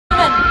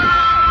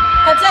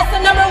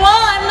contestant number 1.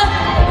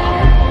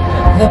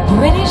 The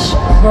British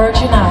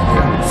Virgin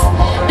Islands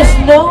is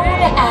known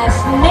as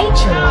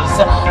nature's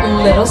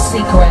little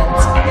secret.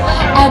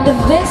 And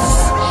this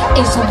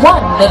is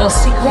one little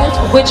secret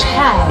which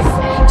has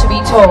to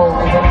be told.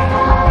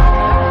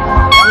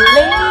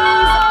 Ladies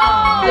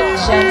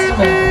and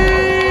gentlemen,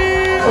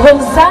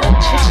 Rosanna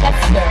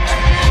Chichester,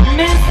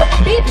 Miss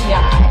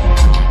BBI,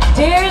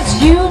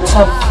 dares you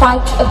to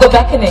fight the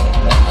beckoning,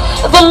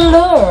 the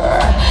lure,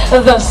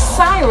 the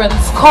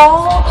siren's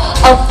call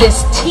of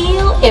this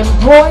teal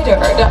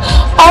embroidered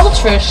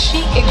ultra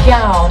chic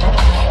gown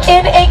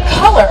in a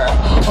color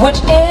which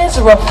is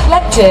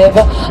reflective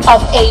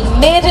of a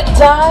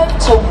mid-dive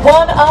to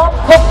one of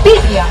the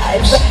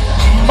BBI's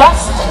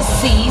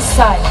must-see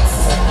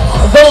sights,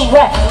 the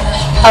wreck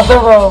of the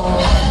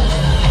road.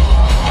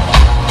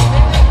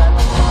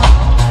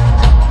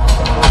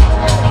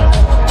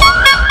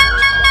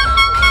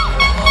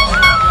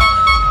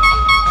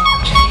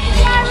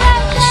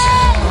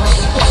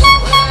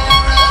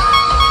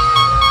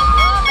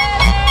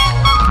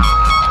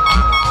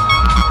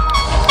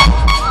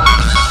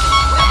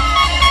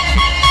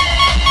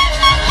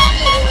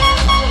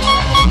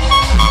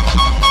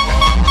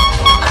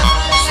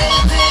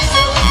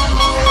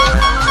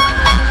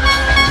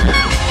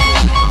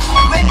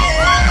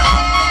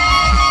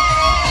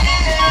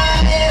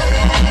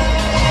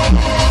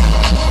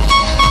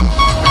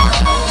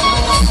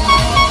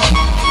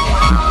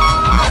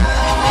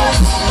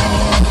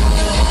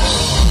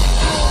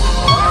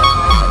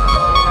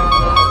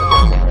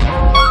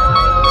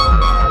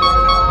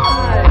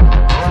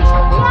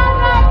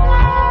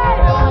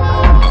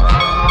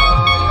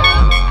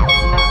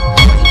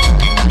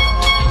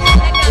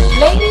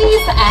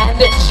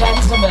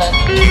 Gentlemen,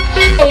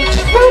 a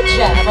true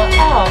gem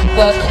of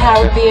the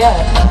Caribbean,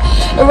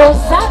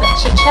 Rosanna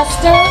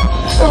Chichester,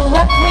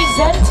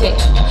 representing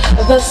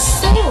the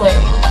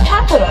sailing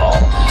capital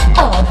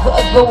of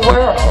the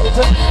world,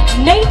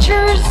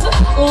 nature's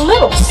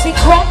little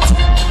secret,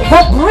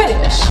 the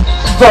British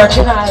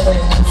Virgin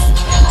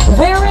Islands,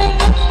 wearing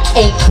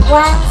a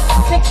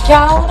classic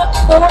gown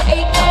for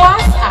a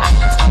class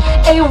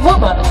act, a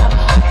woman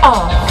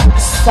of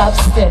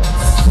substance.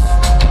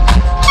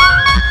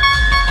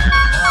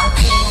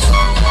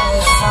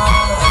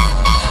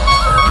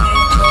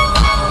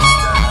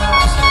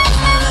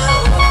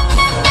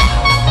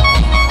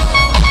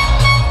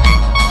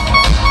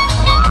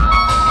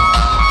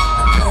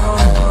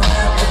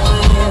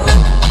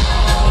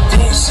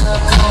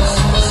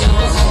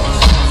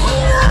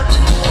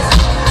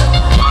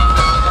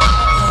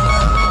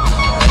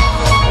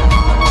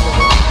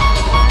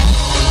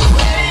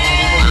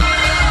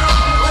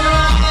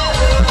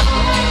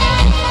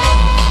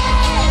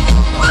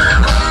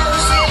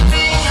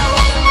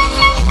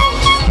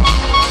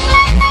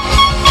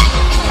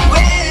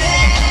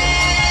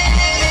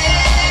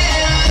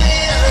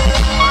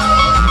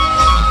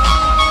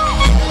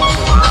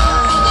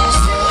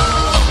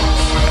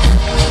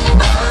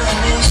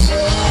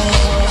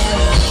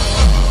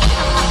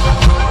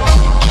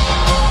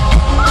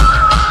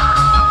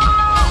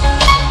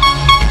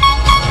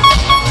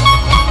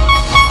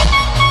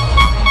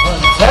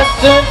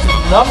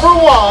 Number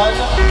 1,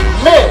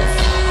 Miss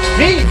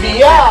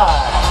BBI.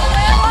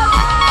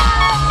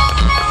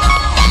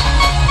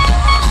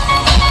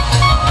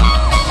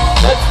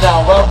 Let's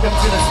now welcome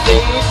to the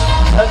stage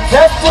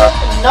contestant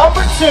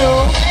number 2,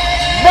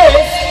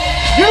 Miss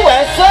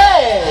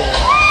USA.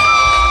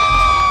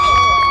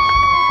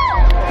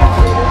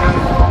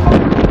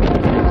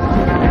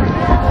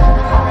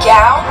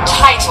 Gown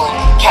titled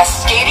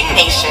Cascading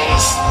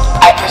Nations,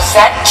 I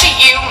present to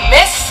you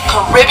Miss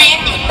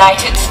Caribbean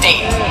United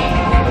States.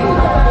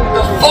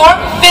 The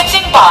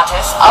form-fitting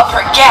bodice of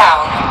her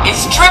gown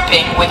is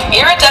dripping with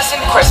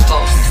iridescent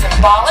crystals,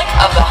 symbolic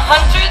of the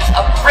hundreds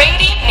of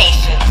radiant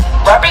nations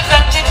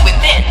represented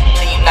within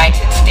the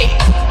United States.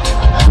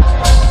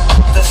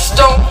 The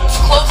stones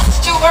closest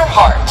to her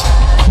heart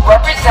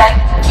represent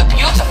the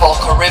beautiful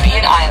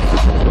Caribbean island,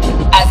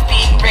 as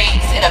being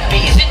raised in a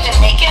Bayesian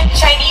Jamaican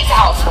Chinese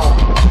household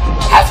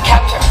has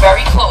kept her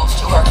very close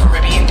to her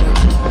Caribbean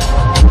roots.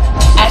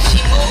 As she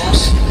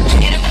moves,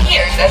 it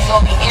appears as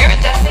though the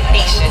iridescent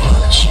nations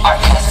are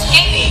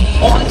cascading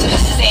onto the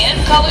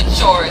sand-colored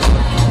shores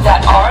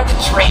that are the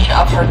train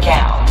of her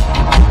gown.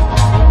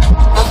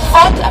 The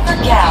front of her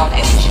gown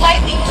is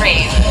slightly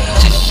raised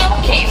to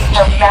showcase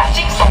her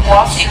matching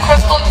Swarovski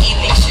crystal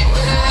evening shoes.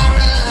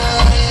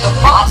 The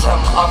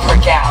bottom of her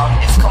gown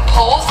is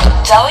composed of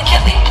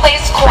delicately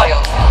placed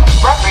coils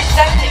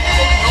representing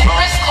the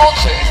numerous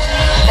cultures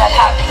that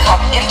have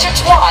become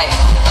intertwined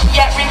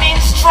yet remain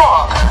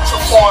strong to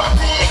form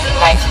the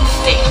United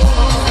States.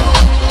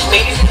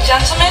 Ladies and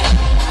gentlemen,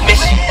 Miss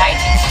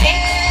United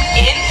States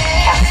in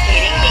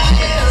Cascading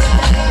Nations.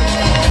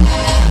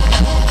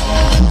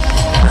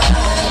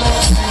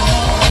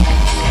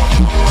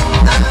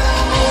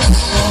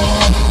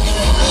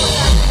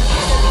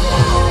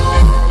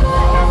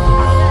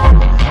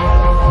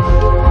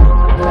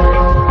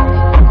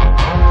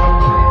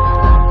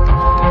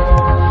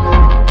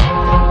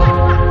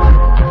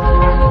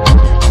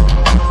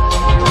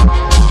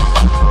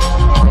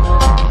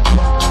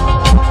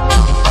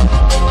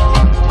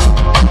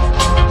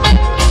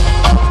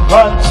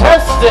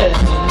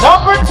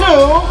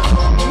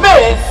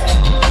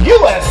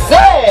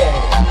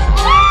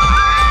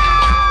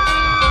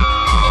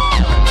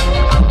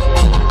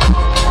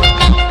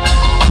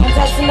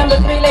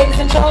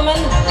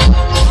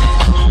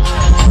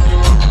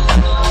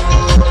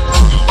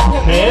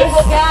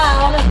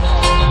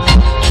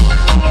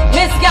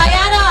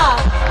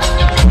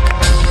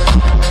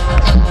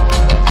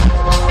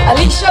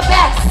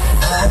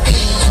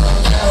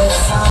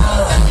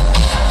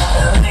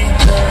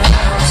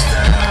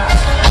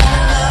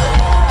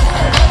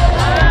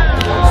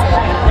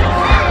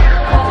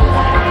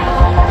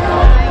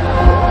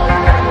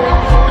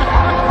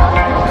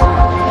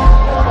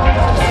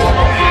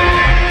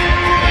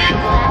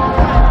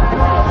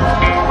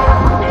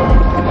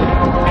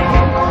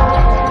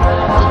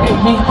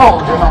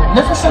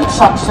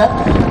 sunset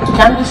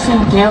can be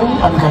seen daily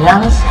on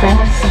Guyana's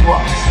famous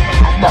seawalls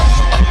at dusk.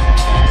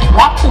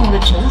 Wrapped in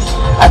riches,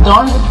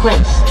 adorned with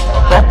grace,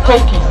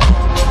 breathtaking.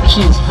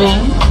 She is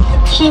vain,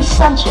 she is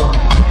sensual,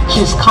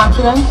 she is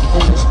confident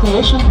in this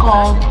creation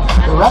called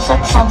the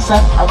russet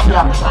sunset of the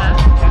Amazon.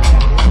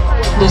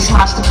 This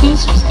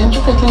masterpiece was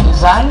intricately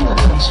designed and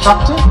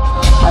constructed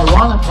by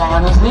one of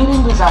Guyana's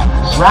leading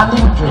designers,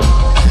 Randy Madrid,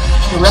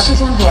 to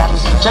represent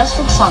Guyana's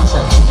majestic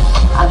sunsets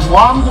and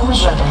warm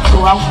humid weather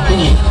throughout the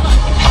year.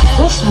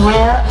 This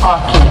rare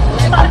orchid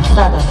and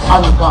feather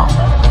on the gown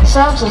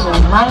serves as a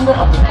reminder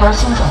of the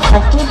persons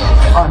affected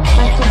or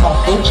infected by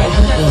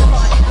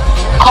HIV/AIDS,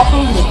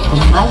 coupled with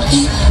the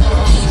mighty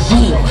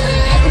zeal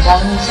of the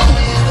Guyanese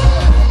people.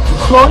 The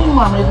flowing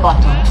mermaid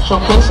bottom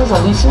showcases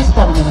Alicia's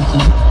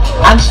femininity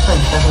and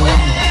strength as a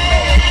young woman.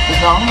 The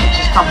gown,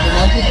 which is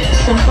complemented with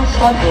simple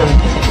stud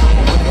earrings,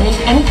 would make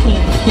any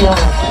queen feel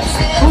like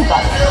a true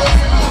goddess.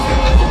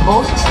 It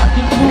boasts a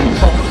peekaboo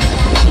effect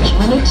which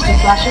mimics the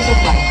flashes of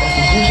light that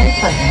is usually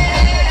present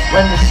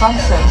when the sun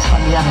sets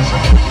on the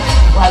Amazon,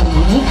 while the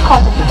unique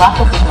cut at the back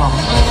of the gown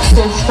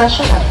pays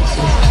special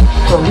emphasis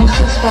to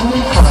Alicia's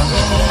feminine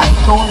curves and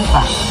toned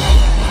back.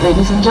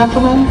 Ladies and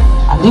gentlemen,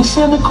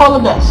 Alicia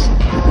Nicola Best,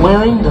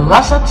 wearing the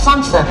russet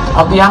sunset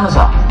of the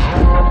Amazon.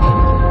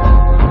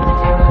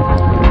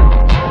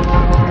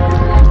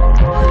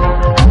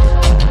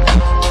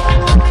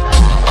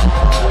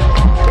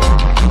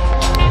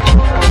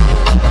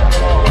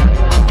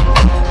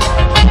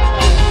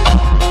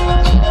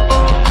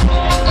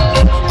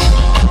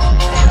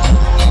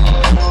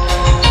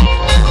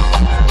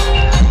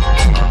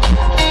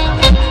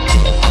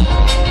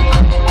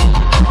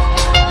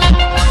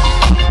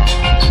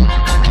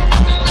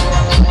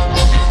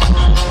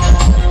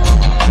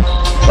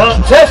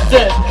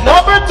 Contestant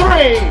number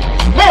 3,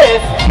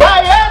 Miss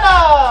Guyana.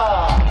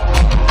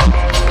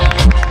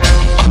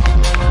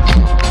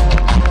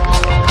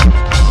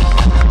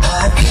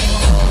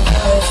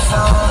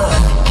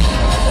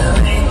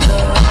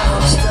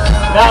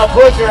 Now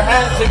put your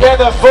hands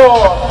together for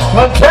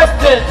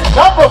contestant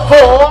number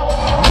 4,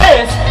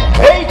 Miss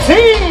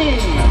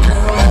Haiti.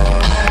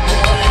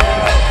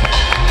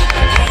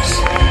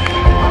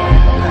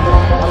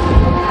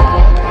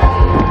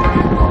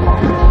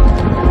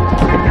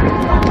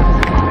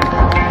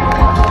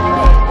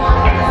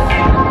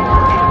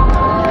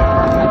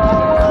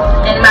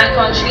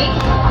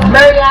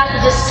 Mariage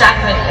is a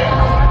sacred thing,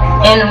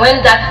 and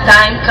when that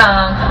time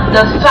comes,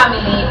 the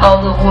family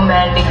of the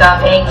woman become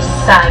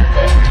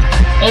excited.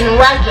 In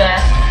one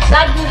dress,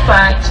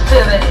 dignified,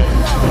 spirited,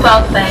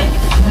 perfect,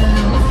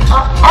 blue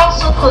are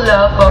also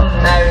color for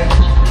marriage,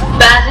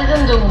 based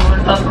on the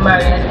rule of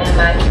marriage in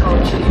my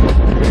country.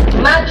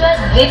 My dress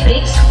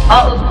depicts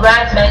how a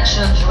bridesmaid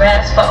should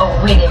dress for a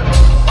wedding.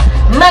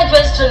 My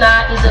dress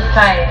tonight is a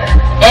fire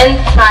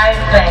and fire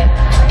bag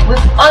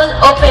with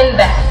unopened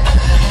back.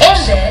 And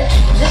then,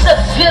 this is a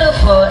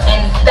beautiful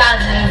and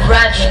dazzling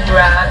bridal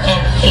brown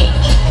and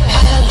age.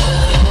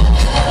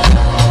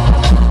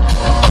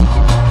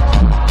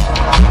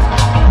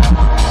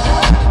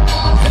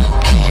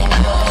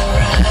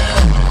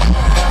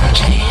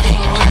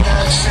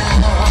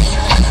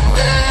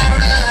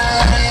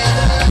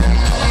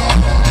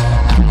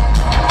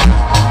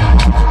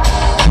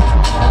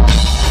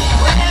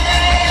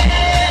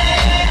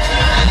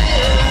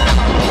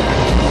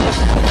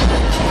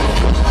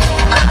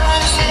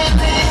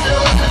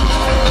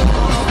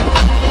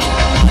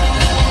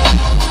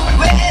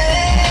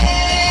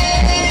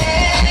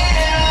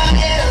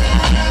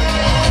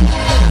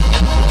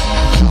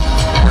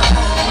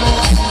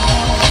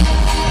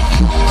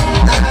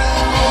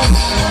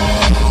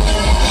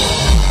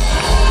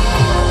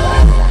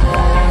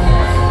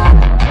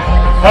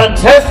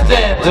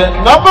 Contestant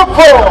number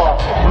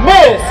 4,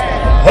 Miss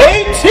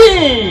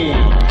Haiti.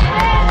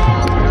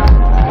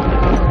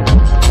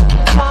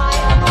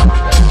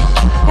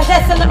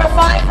 Contestant number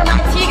 5 from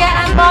Antigua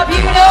and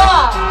Barbuda,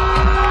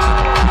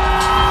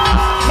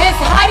 Miss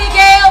Heidi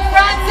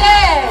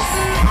Francis.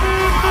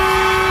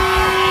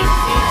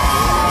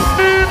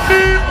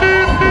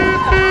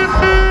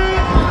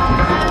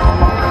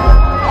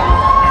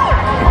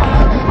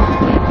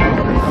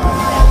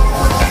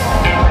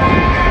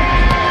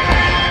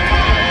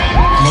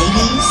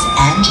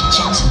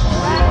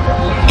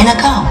 In a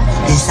gown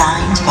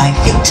designed by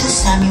Victor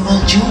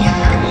Samuel Jr.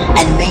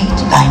 and made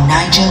by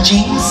Nigel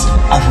James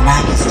of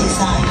Nice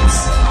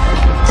Designs.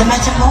 The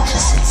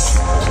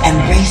metamorphosis,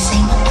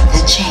 embracing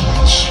the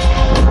change.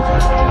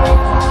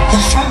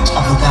 The front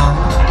of the gown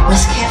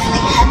was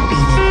carefully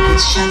hand-beaded with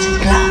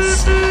shattered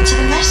glass to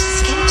the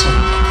meshed skin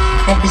tone,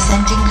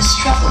 representing the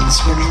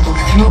struggles women go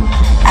through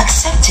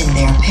accepting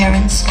their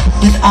appearance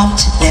without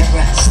their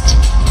breast.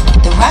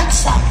 The right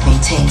side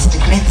maintains the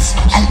glitz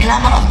and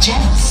glamour of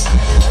gems,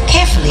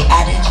 carefully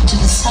added to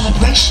the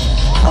celebration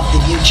of the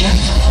new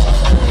journey.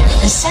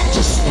 The center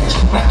slit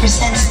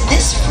represents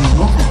this free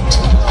movement,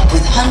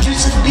 with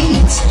hundreds of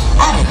beads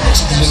added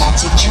to the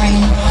romantic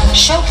train,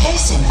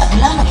 showcasing a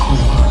glamour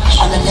queen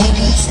on the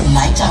ladies'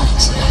 night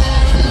out.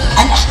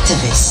 An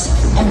activist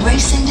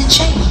embracing the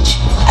change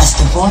as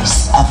the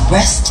voice of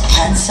breast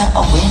cancer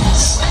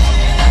awareness.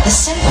 The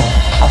symbol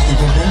of the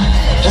ribbon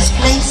was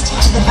placed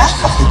to the back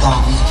of the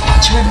gown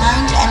to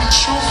remind and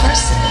ensure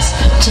persons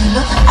to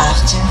look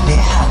after their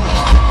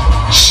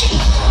health. She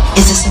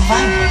is a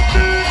survivor,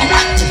 an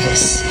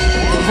activist,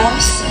 the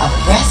voice of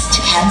breast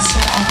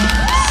cancer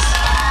awareness.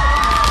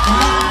 The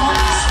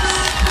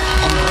metamorphosis,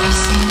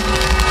 embracing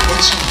the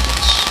change.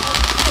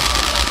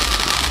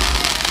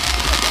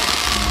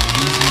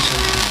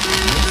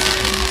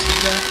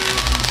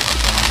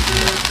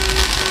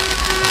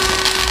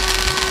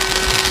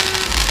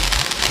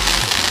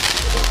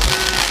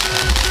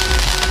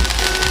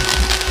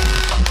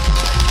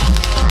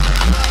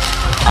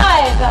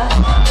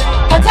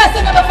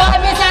 Contestant number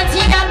 5, Miss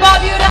Antigua and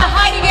Barbuda,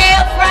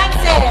 Heidegale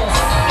Francis.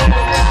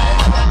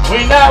 We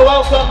now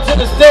welcome to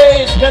the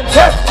stage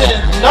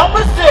contestant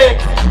number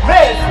 6,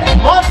 Miss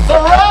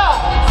Montserrat.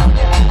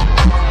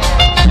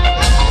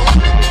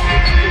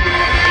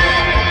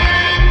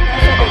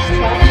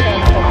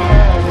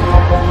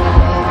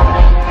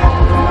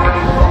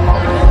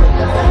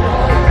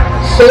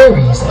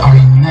 Fairies are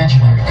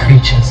imaginary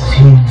creatures of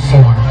human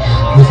form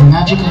with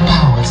magical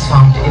powers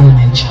found in an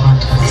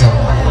enchanted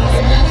zone.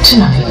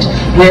 Tonight,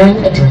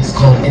 wearing a dress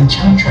called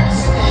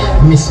Enchantress,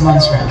 Miss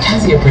Montserrat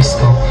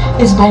Briscoe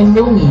is by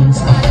no means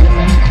a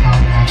figment of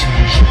our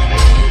imagination,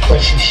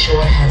 but she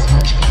sure has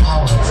magical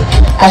powers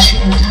as she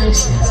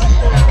entices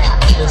and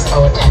captures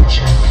our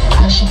attention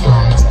as she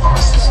glides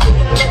across the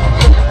stage.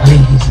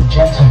 Ladies and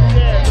gentlemen,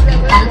 be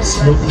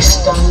absolutely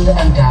stunned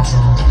and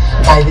dazzled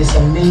by this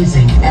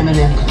amazing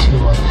M&M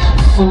Couture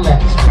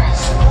full-length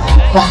dress.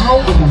 The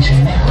high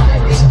illusion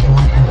neckline is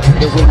adorned in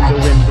beautiful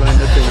accents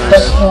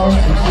that form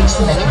an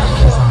asymmetrical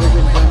design.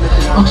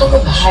 On top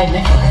of the high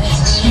neckline is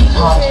a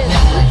sweetheart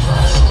neckline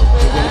bust.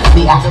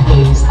 The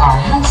accoutrements are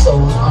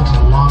hand-sewn onto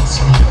the long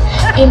sleeve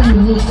in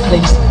unique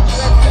placements.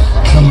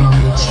 The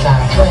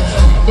mermaid-style dress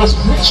is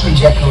richly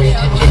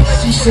decorated in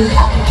sequin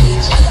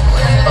accoutrements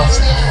and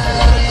bust head.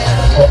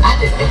 For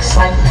added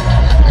excitement,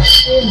 a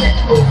sheer net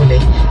overlay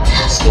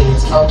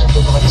cascades out of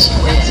the body's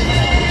graceful,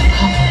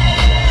 covering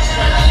the dress.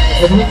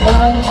 The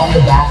neckline on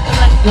the back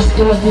is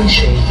golden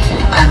shade,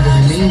 and the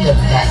remainder of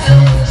the back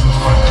mirrors the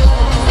front.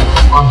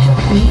 On her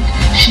feet,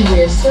 she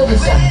wears silver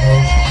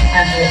sandals,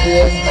 and her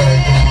ears are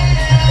adorned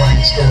with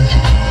rhinestone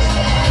jewels.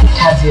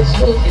 Tazia's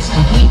look is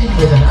completed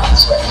with an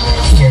unswept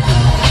hairdo.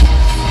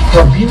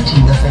 Her beauty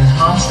was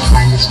enhanced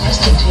by Miss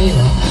Kristen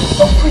Taylor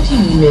of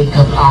Pretty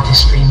Makeup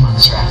Artistry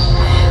Montserrat.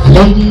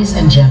 Ladies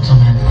and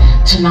gentlemen,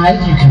 tonight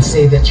you can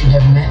say that you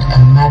have met a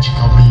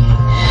magical being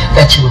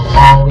that you will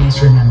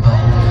always remember,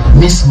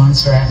 Miss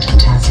Montserrat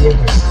Tazia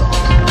Briscoe.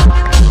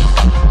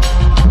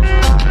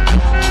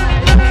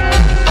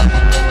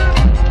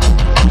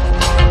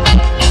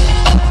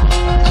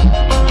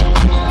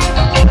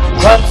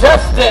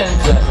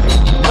 Contestant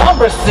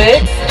number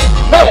 6,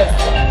 Miss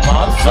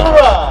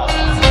Montserrat.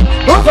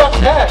 Who's up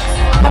next?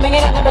 Coming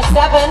in at number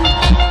 7,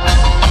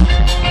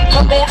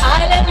 from the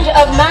island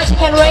of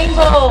magic and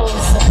rainbows,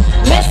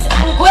 Miss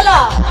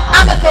Antigua,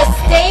 Amethyst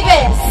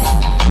Davis.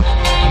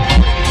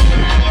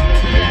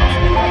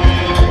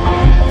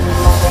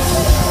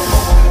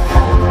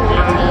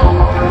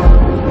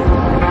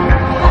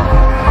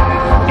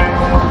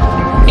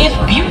 If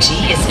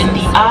beauty is in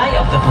the eye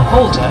of the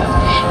beholder,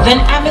 then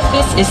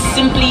Amethyst is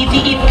simply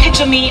the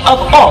epitome of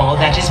all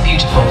that is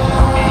beautiful.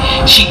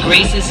 She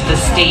graces the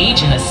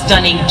stage in a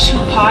stunning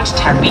 2-part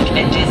Tariq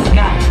Mendes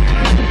gown.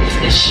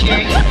 The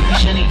sheer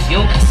illusion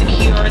yoke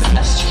secures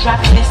a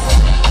strapless,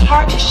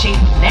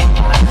 heart-shaped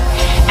neckline,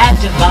 and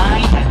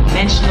divine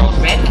dimensional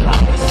red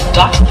flowers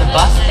dot the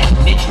bust and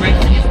midriff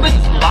with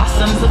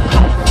blossoms of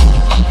color.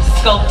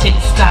 Sculpted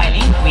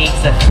styling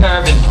creates a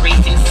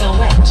curve-embracing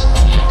silhouette,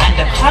 and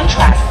the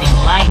contrasting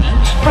lining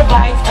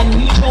provides a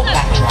neutral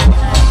backdrop.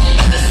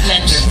 The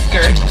slender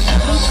skirt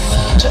hooks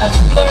to a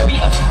flurry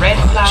of red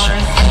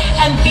flowers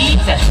and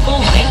beads at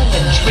full length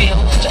and trail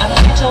to a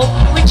petal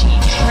pretty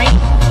train.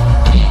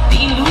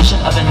 The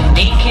illusion of a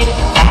naked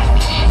back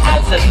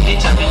adds a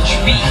bit of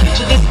intrigue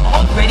to this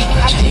already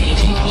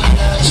captivating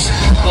piece.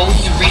 Gold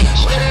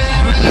ridge,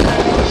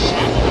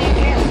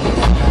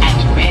 and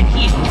red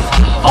heels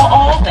are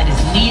all that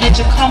is needed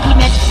to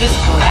complement this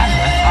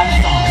glamorous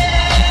ensemble.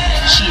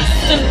 She is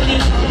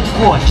simply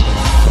gorgeous.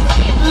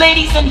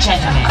 Ladies and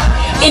gentlemen,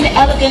 in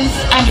elegance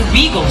and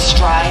regal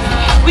stride,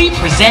 we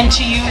present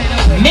to you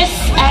Miss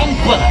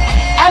Antigua,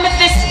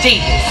 Amethyst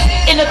Davis,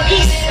 in a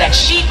piece that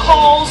she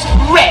calls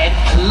Red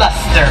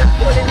Luster.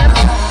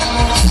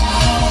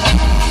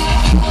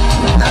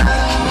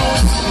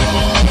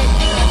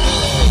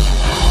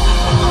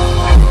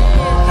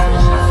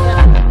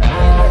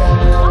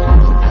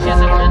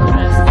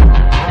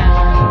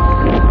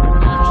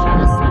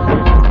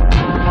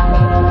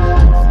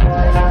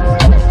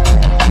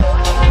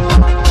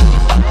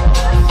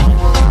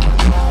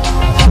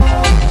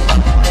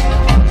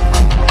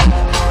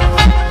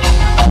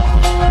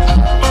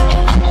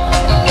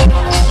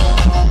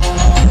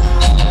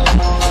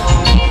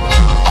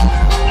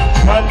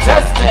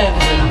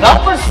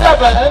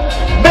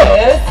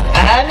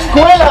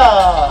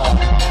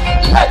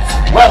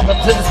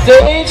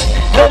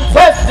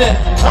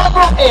 contestant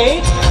number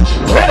 8,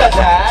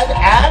 Trinidad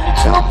and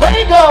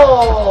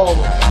Tobago.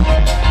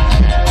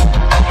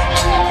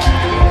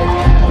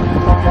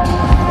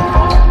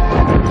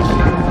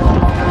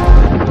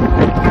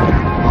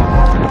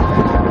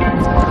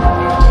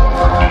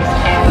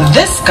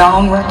 This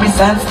gown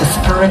represents the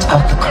spirit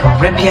of the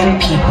Caribbean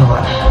people,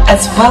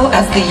 as well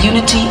as the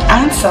unity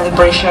and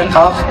celebration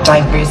of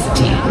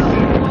diversity.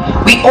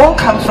 We all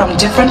come from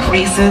different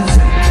races,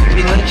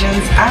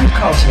 religions, and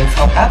cultures.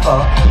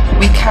 However,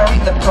 we carry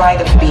the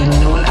pride of being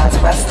known as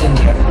West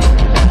Indian.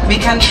 We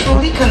can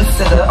truly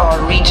consider our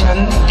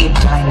region a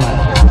diamond.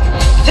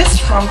 This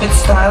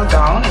trumpet-style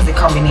gown is a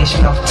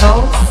combination of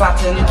tulle,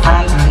 satin,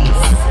 and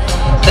lace.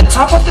 The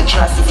top of the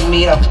dress is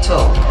made of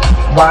tulle,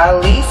 while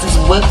lace is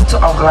worked to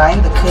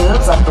outline the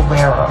curves of the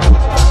wearer.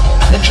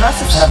 The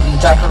dress is heavily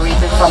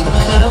decorated from the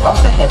curve of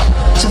the hip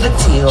to the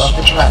tail of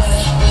the dress.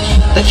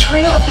 The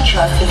trail of the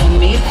dress is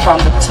made from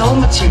the tulle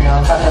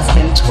material that has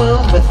been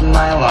twirled with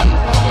nylon.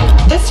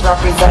 This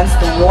represents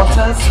the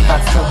waters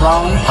that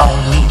surround our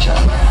region.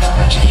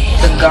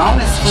 The gown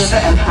is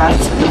further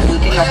enhanced with the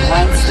working of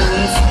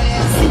rhinestones,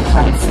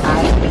 sequins,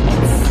 and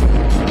beads.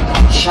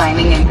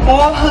 Shining in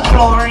all her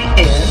glory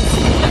is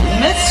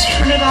Miss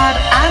Trinidad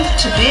and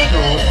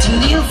Tobago,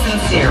 Denise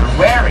Sincere,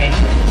 wearing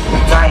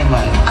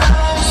diamond.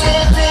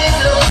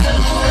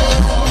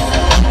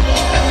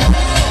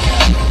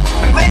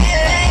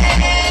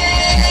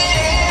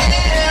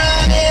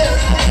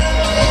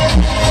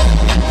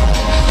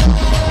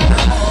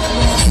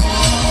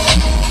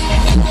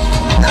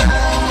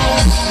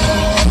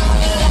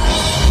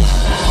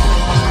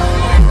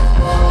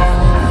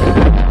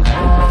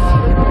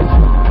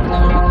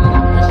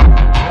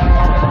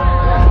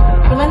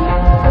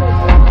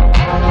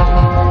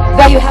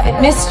 There you have it,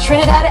 Miss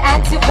Trinidad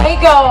and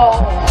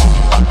Tobago.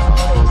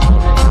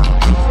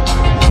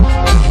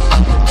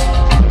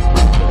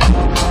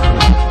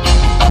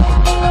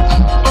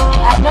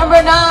 At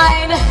number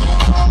 9,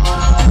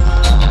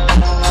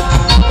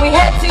 we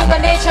head to the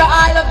nature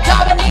isle of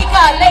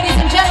Dominica. Ladies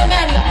and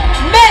gentlemen,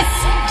 Miss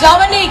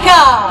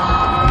Dominica.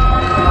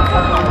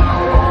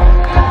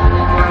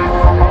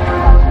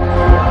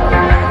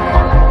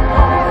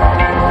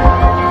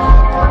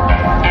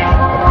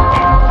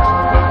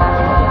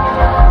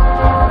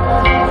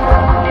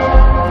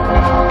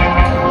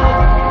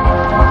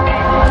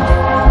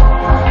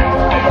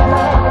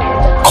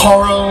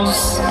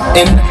 Corals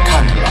in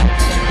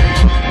Candlelight.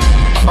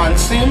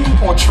 Francine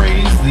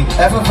portrays the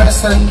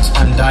effervescent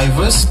and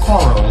diverse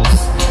corals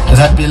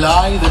that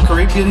belie the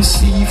Caribbean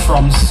Sea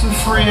from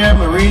Soufriere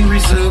Marine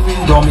Reserve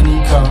in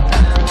Dominica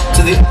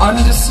to the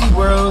undersea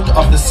world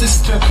of the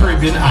sister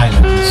Caribbean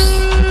islands.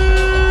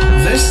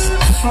 This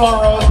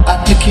floral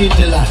applique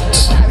de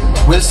latte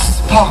will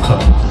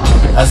sparkle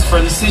as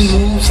Francine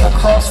moves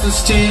across the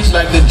stage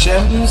like the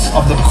gems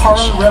of the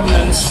coral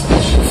remnants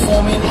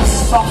forming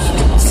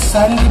soft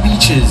sandy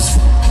beaches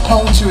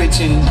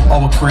punctuating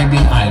our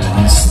Caribbean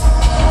islands.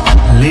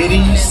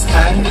 Ladies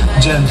and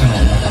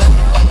gentlemen,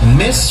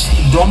 Miss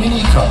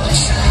Dominica,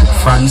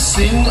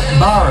 Francine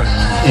Barron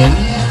in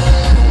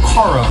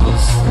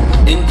Corals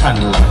in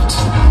Candlelight.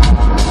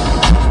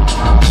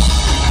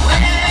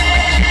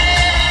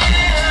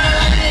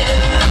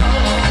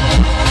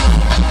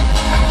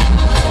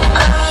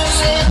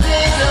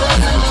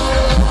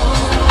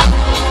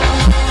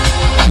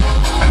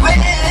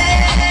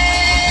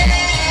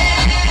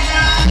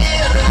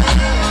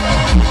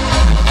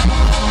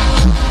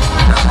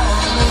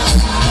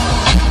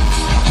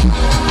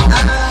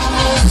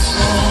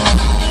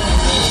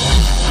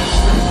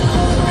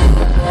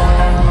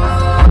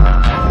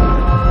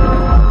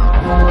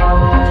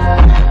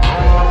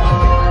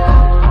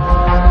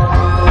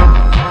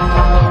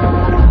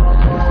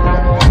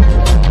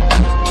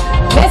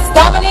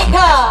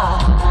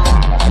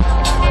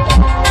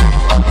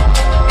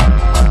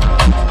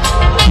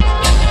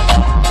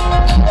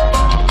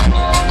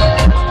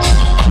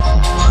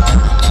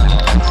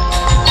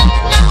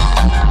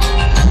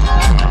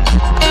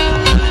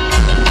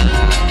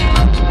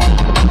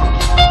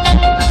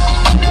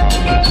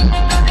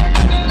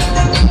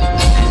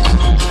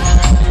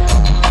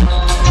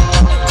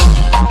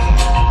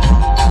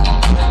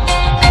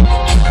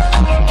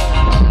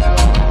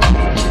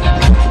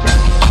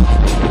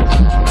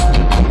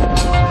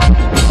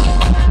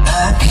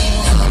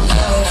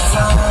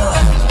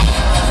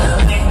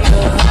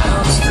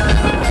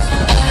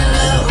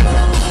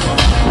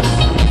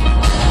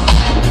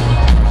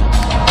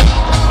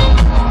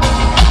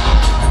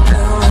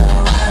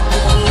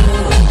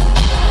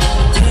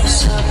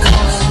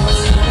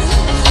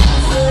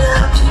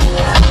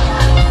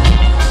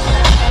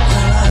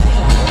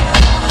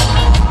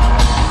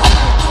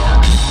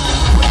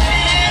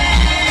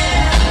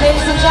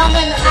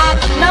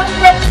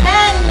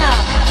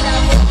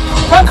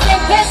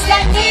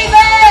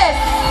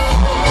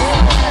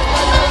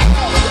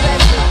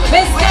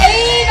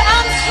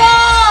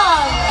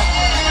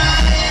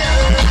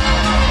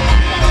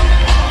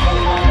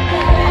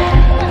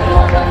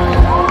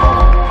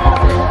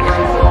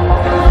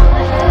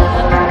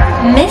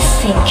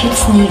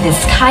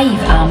 Nevis Cave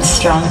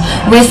Armstrong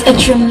wears a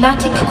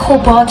dramatic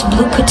cobalt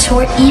blue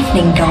couture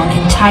evening gown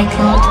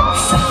entitled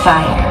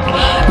Sapphire,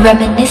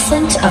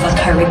 reminiscent of a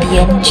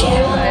Caribbean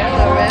gem.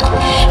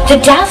 The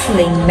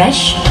dazzling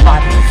mesh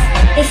bodice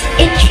is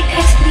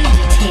intricately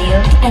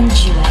detailed and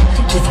jeweled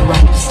with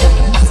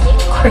rhinestones,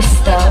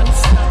 crystals,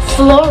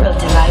 floral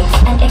delights,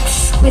 and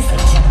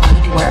exquisite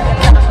beadwork.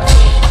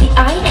 The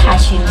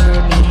eye-catching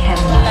mermaid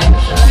hemline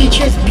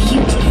features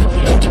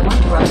beautifully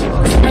adorned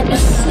ruffles and a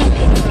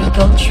sweeping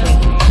regal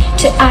train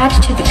to add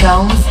to the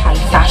gown's high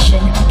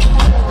fashion appeal.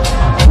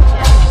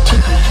 To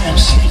complete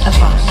the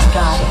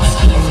avant-garde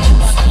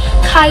experience,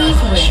 Kai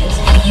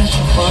wears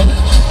beautiful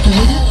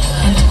blue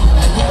and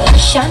gold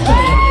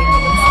chandelier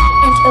earrings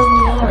and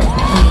alluring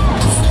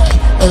rings.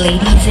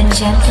 Ladies and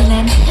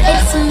gentlemen,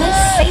 it's Miss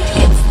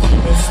Satan's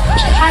Miss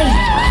Kai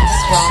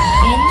Armstrong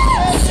in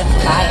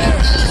Sapphire.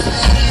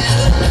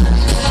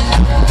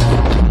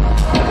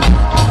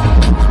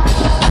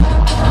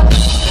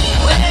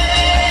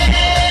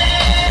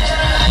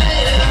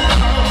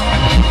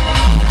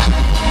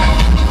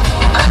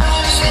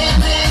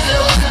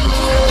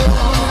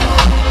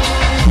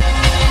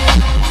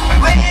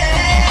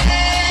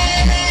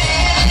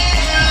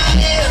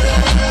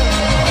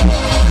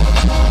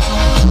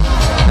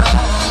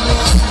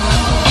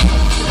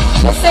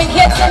 Listen,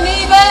 kids and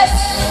Nevis.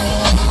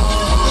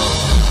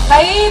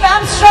 Kai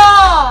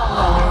Armstrong.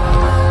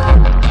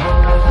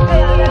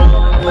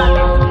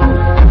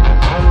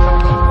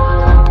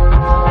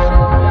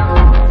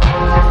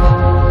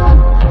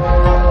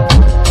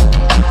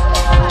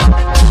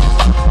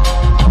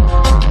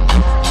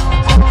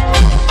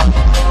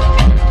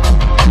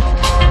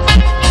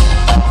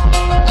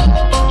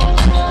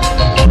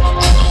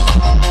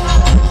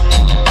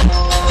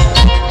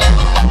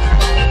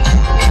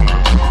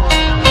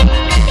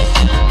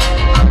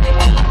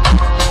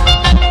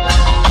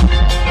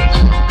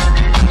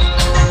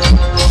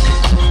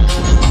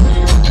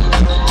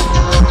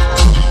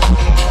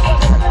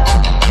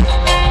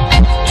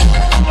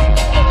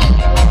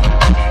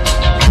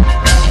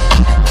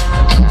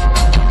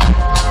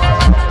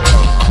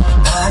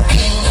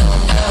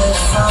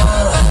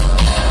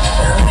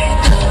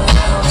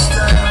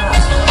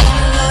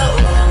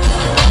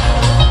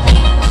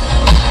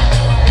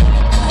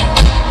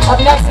 Up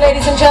next,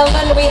 ladies and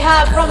gentlemen, we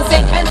have from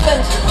St.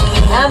 Vincent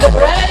and the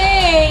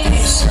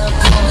Grenadines,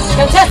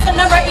 contestant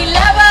number 11,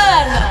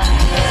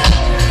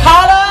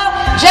 Carla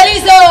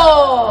Jaycees.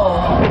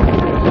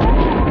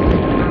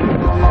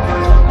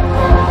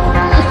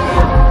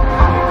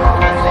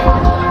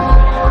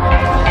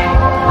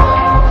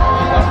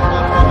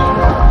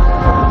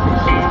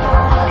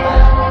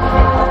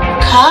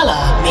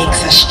 Carla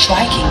makes a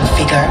striking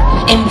figure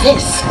in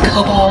this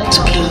cobalt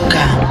blue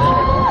gown,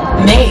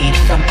 made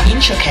from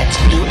intricate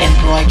blue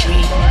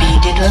embroidery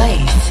beaded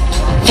lace.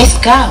 This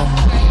gown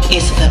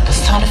is the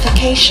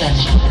personification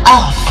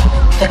of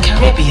the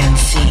Caribbean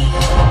Sea.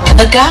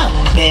 The gown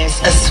bears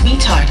a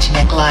sweetheart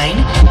neckline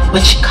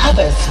which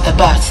covers the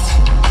bust.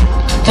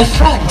 The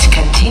front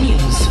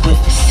continues with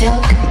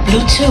silk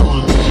blue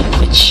tulle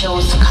which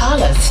shows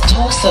Carla's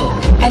torso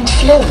and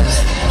flows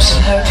to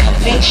her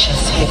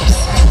curvaceous hips,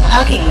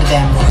 hugging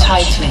them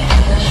tightly.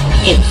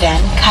 It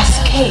then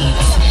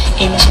cascades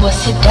into a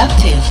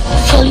seductive,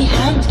 fully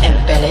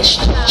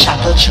hand-embellished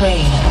chapel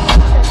train.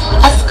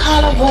 As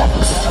Carla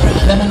walks,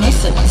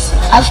 reminiscence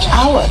of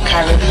our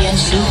Caribbean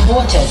blue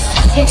waters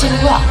hitting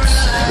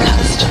rocks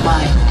comes to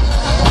mind.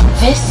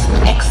 This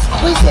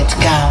exquisite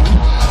gown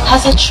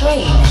has a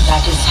train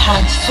that is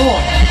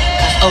hand-sewn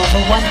of over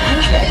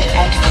 150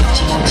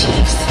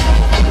 motifs.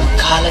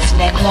 Carla's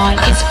neckline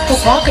is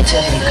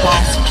provocatively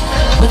clasped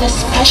with a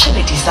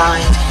specially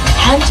designed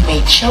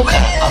handmade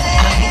choker of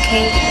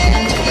applique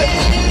and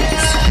ribbon.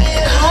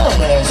 Carla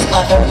wears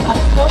other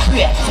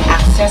appropriate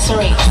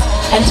accessories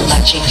and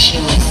matching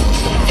shoes.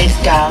 This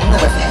gown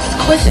was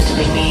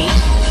exquisitely made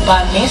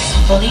by Miss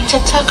Volita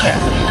Tucker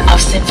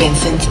of St.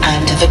 Vincent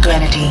and the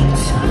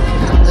Grenadines.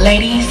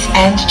 Ladies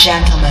and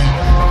gentlemen,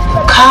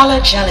 Carla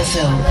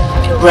Jaycees,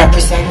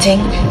 representing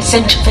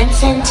St.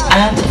 Vincent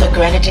and the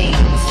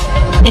Grenadines,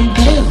 in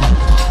blue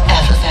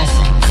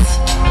effervescence.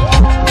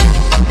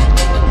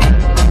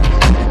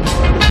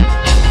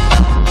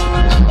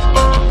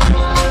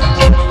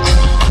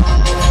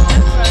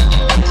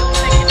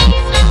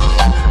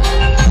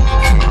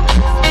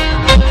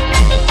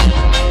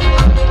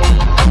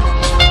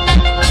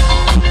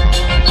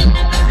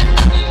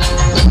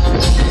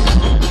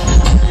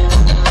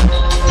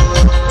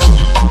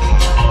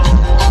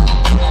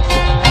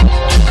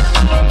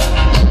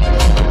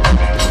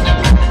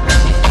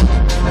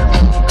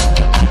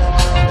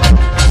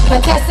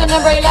 Contestant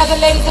number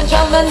 11, ladies and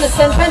gentlemen, the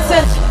St.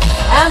 Vincent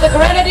and the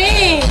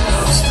Grenadines.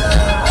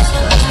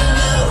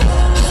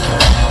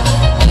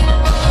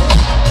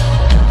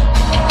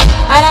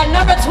 And at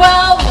number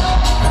 12,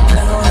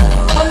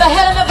 from the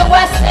Helen of the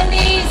West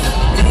Indies,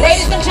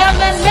 ladies and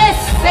gentlemen, Miss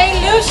St.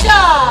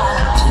 Lucia.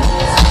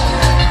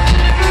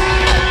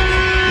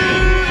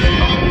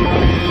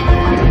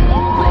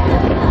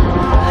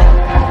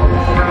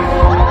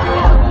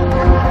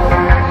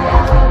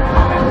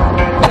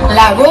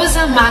 La Rose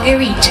and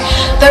Marguerite.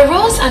 The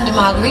rose and the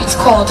marguerite,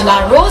 called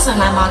La Rose and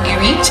La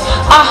Marguerite,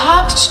 are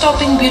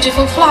heart-stopping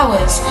beautiful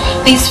flowers.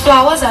 These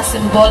flowers are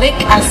symbolic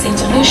as St.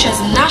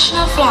 Lucia's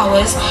national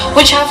flowers,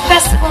 which have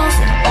festivals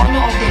in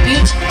honor of their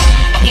beauty.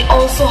 They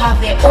also have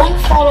their own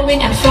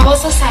following and flower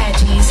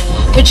societies,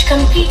 which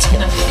compete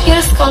in a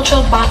fierce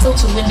cultural battle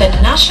to win the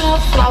National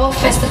Flower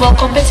Festival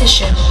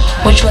competition,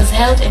 which was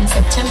held in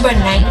September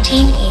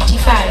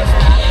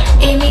 1985.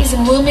 Amy's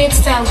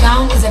mermaid-style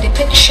gown is a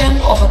depiction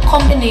of a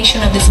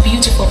combination of these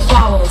beautiful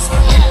flowers.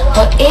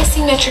 Her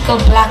asymmetrical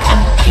black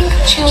and pink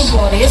tulle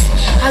bodice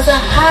has a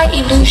high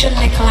illusion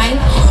neckline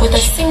with a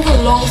single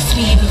long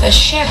sleeve with a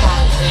sheer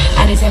back,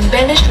 and is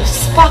embellished with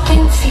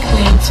sparkling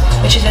sequins,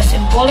 which is a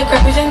symbolic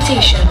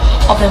representation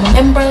of the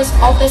members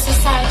of the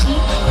society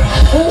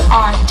who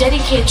are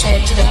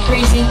dedicated to the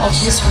praising of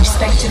these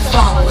respective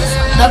flowers.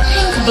 The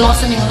pink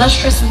blossoming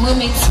lustrous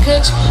mermaid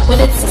skirt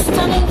with its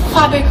stunning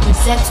fabric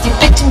rosettes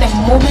depicting the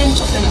moment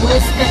of the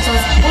rose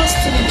petals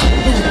bursting into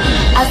bloom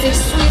as they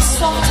sway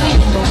softly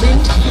in the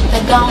wind.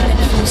 The gown then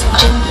flows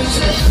gently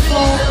to the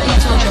floor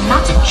into a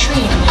dramatic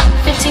train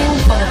fitting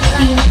for the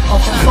theme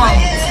of the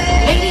flowers.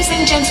 Ladies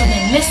and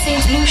gentlemen, Miss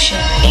St. Lucia,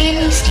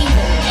 Amy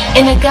Stephen,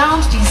 in a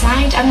gown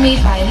designed and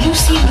made by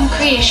Lucy Blue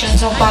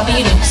Creations of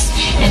Barbados,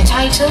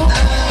 entitled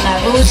La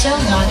Rose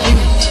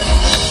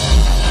Marguerite.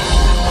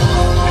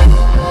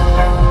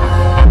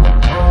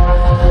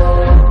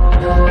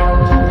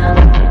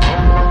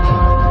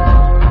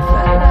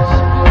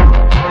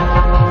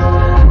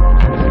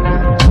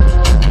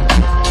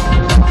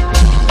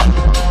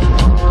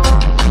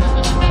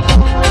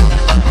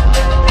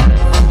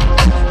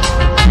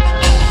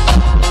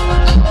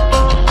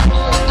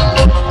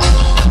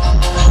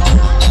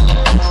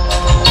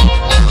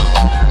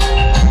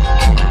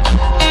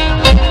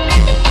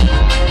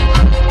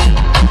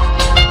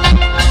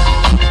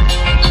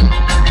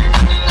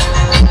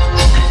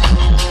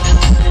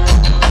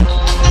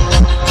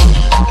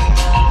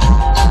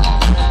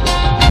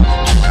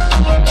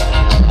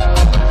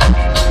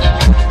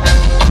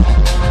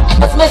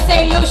 Miss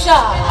St.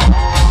 Lucia.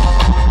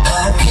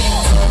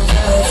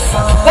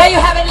 There you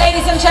have it,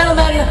 ladies and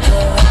gentlemen.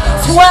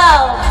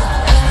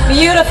 12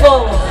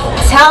 beautiful,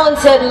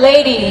 talented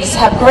ladies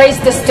have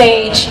graced the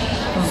stage,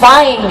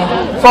 vying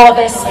for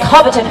this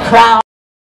coveted crown.